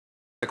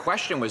The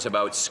question was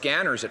about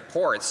scanners at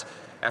ports.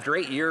 After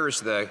 8 years,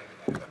 the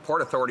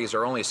port authorities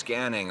are only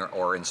scanning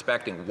or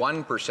inspecting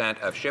 1%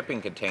 of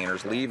shipping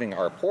containers leaving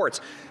our ports.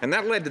 And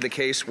that led to the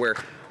case where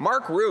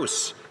Mark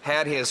Roos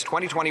had his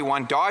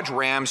 2021 Dodge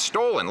Ram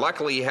stolen.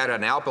 Luckily, he had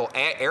an Apple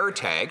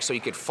AirTag, so he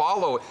could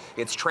follow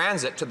its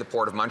transit to the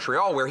Port of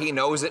Montreal, where he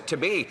knows it to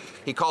be.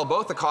 He called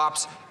both the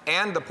cops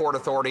and the Port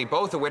Authority,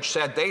 both of which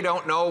said they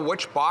don't know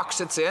which box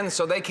it's in,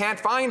 so they can't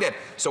find it.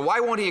 So why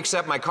won't he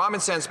accept my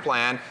common sense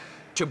plan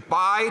to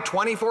buy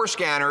 24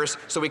 scanners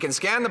so we can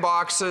scan the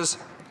boxes,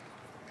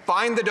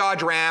 find the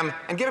Dodge Ram,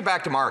 and give it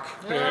back to Mark?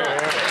 Yeah.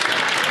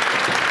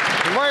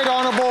 Right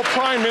Honourable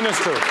Prime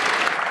Minister.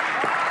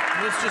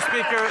 Mr.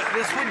 Speaker,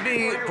 this would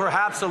be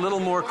perhaps a little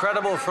more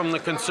credible from the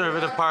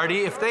Conservative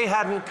Party if they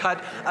hadn't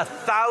cut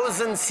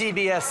 1,000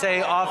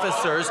 CBSA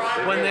officers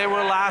when they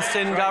were last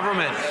in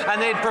government.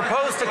 And they'd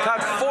proposed to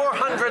cut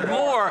 400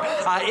 more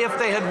if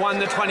they had won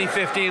the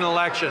 2015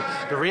 election.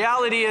 The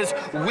reality is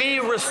we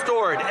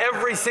restored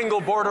every single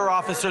border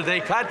officer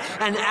they cut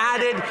and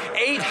added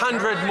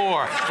 800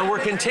 more. And we're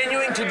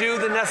continuing to do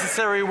the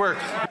necessary work.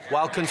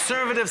 While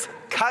Conservatives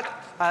cut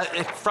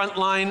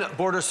frontline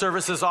border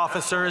services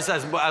officers,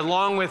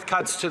 along with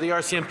cuts to the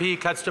RCMP,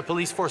 cuts to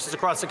police forces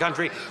across the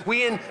country,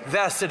 we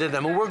invested in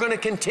them, and we're going to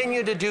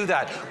continue to do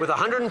that with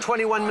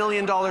 $121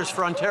 million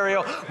for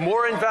Ontario,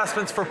 more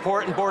investments for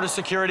port and border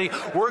security.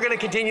 We're going to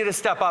continue to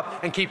step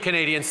up and keep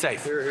Canadians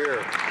safe. Hear,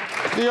 hear.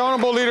 The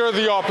Honourable Leader of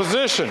the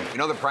Opposition. You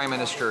know, the Prime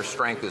Minister's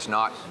strength is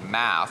not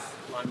math,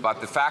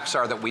 but the facts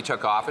are that we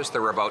took office,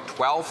 there were about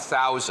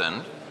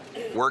 12,000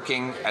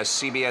 working as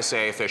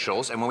CBSA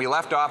officials, and when we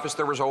left office,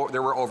 there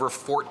were over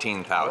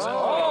 14,000.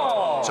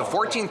 Oh. So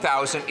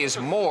 14,000 is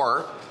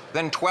more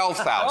than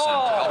 12,000 to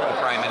help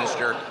the Prime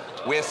Minister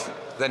with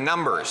the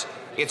numbers.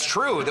 It's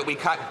true that we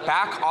cut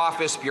back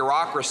office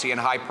bureaucracy and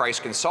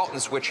high-priced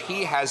consultants, which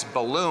he has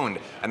ballooned,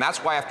 and that's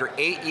why after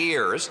 8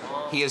 years,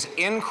 he has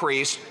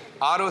increased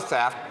auto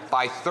theft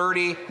by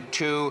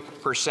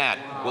 32%.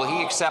 Will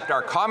he accept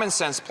our common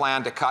sense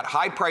plan to cut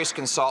high-priced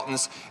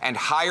consultants and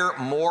hire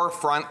more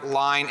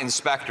front-line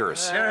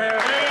inspectors? The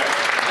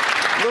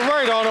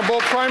Right Honourable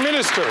Prime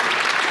Minister.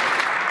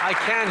 I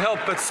can't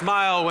help but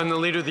smile when the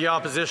Leader of the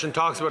Opposition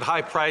talks about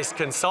high-priced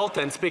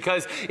consultants,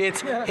 because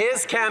it's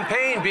his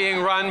campaign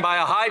being run by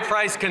a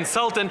high-priced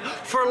consultant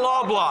for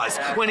Loblaws.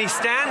 When he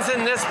stands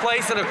in this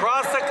place and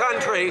across the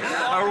country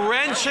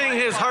wrenching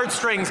his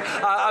heartstrings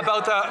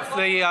about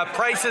the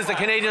prices that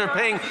Canadians are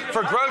paying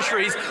for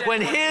groceries,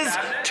 when his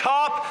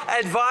top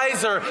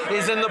advisor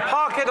is in the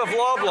pocket of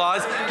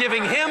Loblaws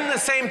giving him the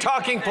same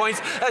talking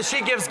points as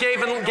she gives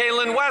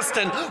Galen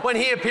Weston when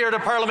he appeared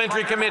at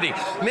Parliamentary Committee.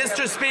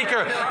 Mr.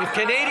 Speaker, if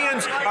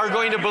Canadians are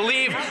going to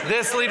believe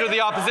this Leader of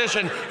the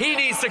Opposition, he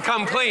needs to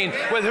come clean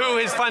with who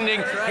is funding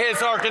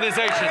his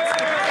organizations.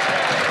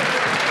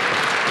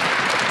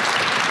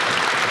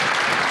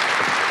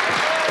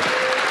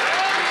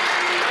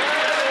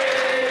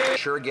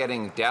 Sure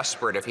getting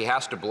desperate if he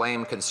has to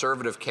blame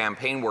Conservative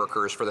campaign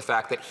workers for the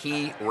fact that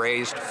he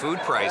raised food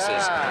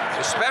prices,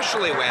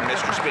 especially when,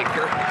 Mr.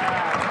 Speaker,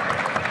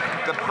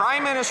 the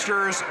Prime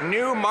Minister's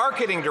new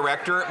marketing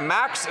director,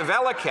 Max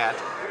Valiquette,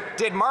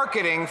 did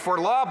marketing for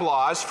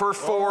Loblaws for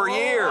 4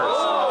 years.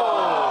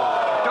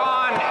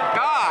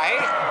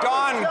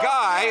 Don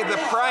Guy, the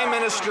Prime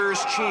Minister's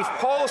chief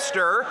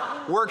pollster,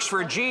 works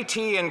for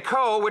GT &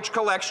 Co., which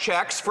collects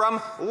checks from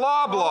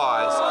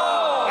Loblaws.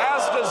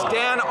 As does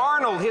Dan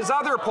Arnold, his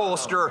other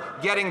pollster,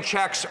 getting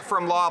checks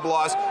from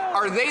Loblaws.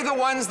 Are they the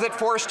ones that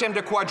forced him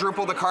to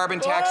quadruple the carbon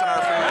tax on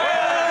our food?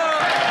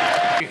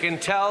 You can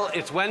tell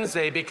it's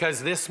Wednesday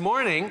because this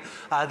morning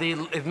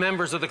the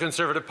members of the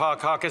Conservative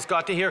caucus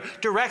got to hear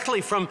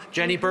directly from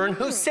Jenni Byrne,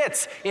 who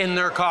sits in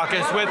their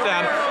caucus with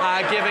them,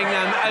 giving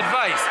them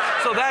advice.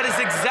 So that is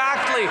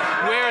exactly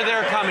where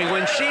they're coming.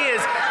 When she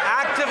is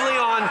actively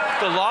on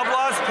the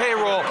Loblaws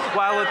payroll,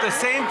 while at the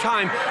same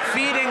time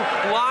feeding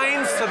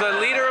lines to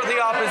the Leader of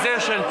the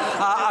Opposition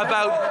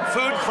about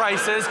food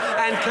prices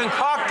and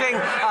concocting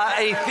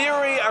a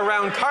theory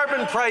around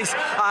carbon price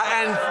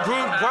and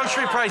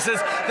grocery prices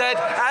that,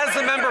 as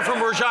the member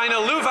from Regina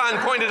Louvain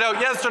pointed out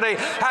yesterday,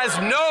 has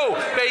no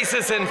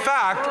basis in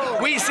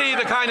fact. We see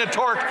the kind of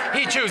torque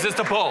he chooses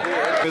to pull.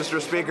 Mr.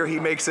 Speaker, he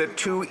makes it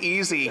too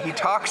easy. He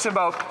talks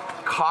about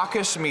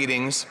caucus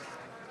meetings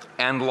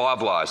and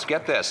Loblaws.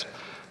 Get this.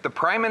 The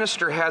Prime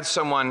Minister had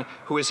someone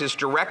who is his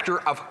director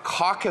of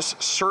caucus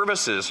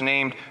services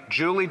named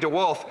Julie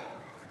DeWolf,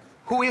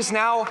 who is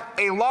now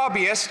a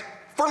lobbyist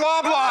for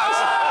Loblaws.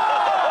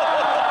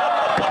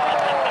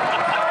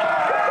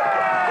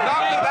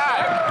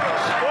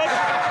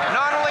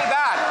 Not only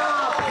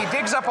that, he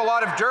digs up a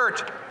lot of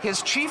dirt.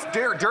 His chief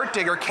dirt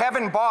digger,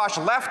 Kevin Bosch,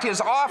 left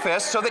his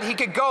office so that he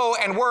could go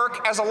and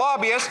work as a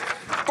lobbyist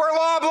for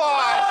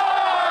Loblaws.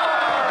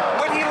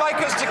 Would he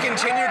like us to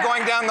continue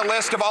going down the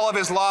list of all of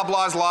his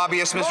Loblaws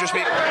lobbyists, Mr.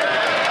 Speaker?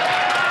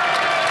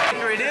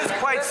 It is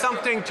quite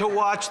something to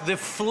watch the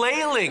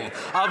flailing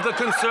of the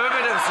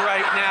Conservatives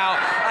right now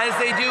as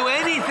they do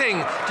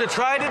anything to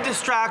try to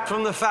distract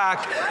from the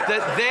fact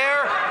that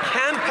their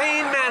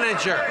campaign manager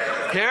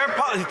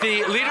manager,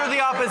 the Leader of the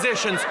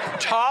Opposition's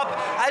top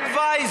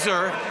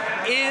advisor,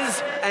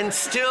 is and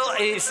still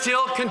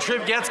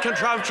gets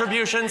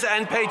contributions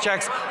and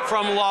paychecks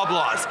from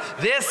Loblaws.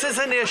 This is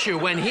an issue.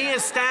 When he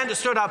has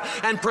stood up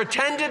and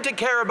pretended to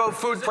care about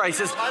food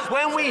prices,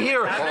 when we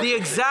hear the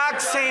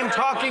exact same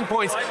talking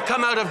points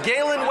come out of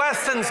Galen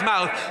Weston's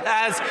mouth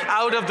as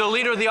out of the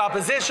Leader of the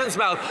Opposition's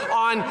mouth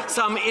on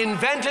some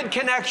invented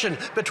connection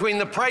between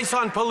the price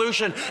on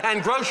pollution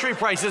and grocery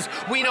prices,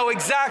 we know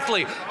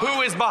exactly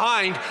who is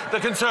behind the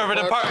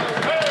Conservative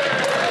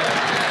Party.